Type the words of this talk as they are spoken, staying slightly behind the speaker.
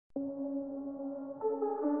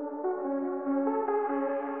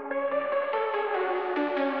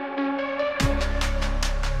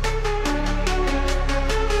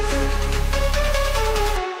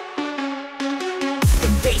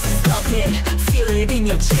it in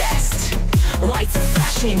your chest. Lights are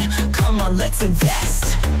flashing, come on, let's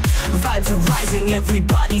invest. Vibes are rising,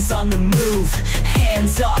 everybody's on the move.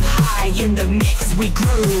 Hands up high, in the mix we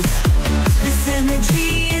groove. This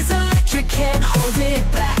energy is electric, can't hold it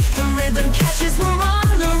back. The rhythm catches, we're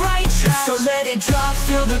on the right track. So let it drop,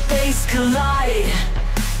 feel the bass collide.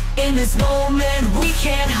 In this moment we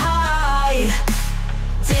can't hide.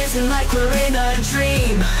 Dancing like we're in a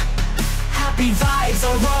dream. Happy vibes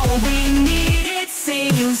are all we need, it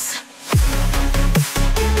seems.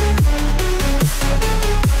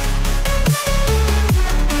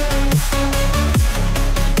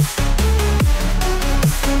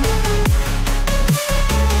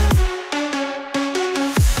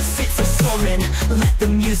 Let the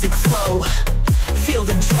music flow. Feel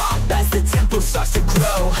the drop as the tempo starts to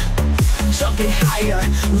grow. Jumping higher,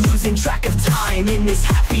 losing track of time. In this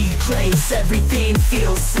happy place, everything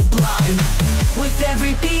feels sublime. With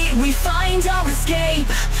every beat we find our escape.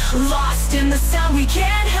 Lost in the sound we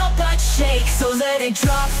can't help but shake. So let it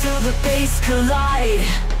drop, feel the bass collide.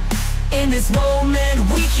 In this moment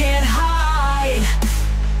we can't hide.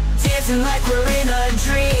 Dancing like we're in a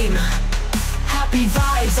dream. Happy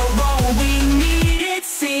vibes are all we need, it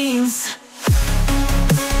seems.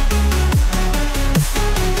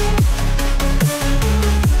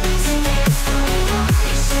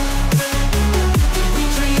 We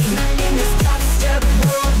dream in this dubstep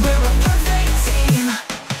world, we're a perfect team.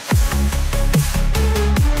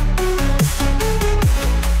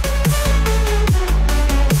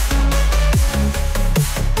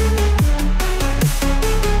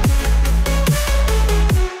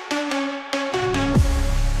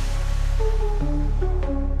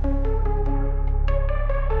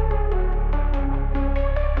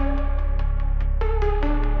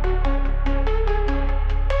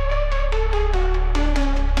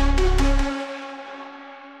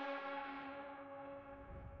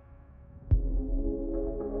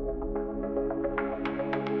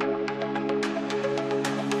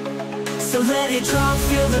 So let it drop,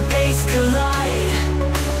 feel the bass collide.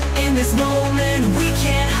 In this moment we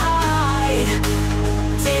can't hide.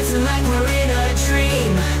 Dancing like we're in a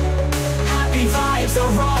dream. Happy vibes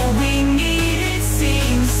are all we need, it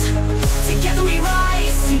seems. Together we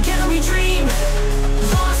rise, together we dream.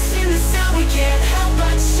 Lost in the sound we can't help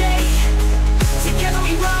but shake. Together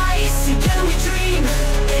we rise, together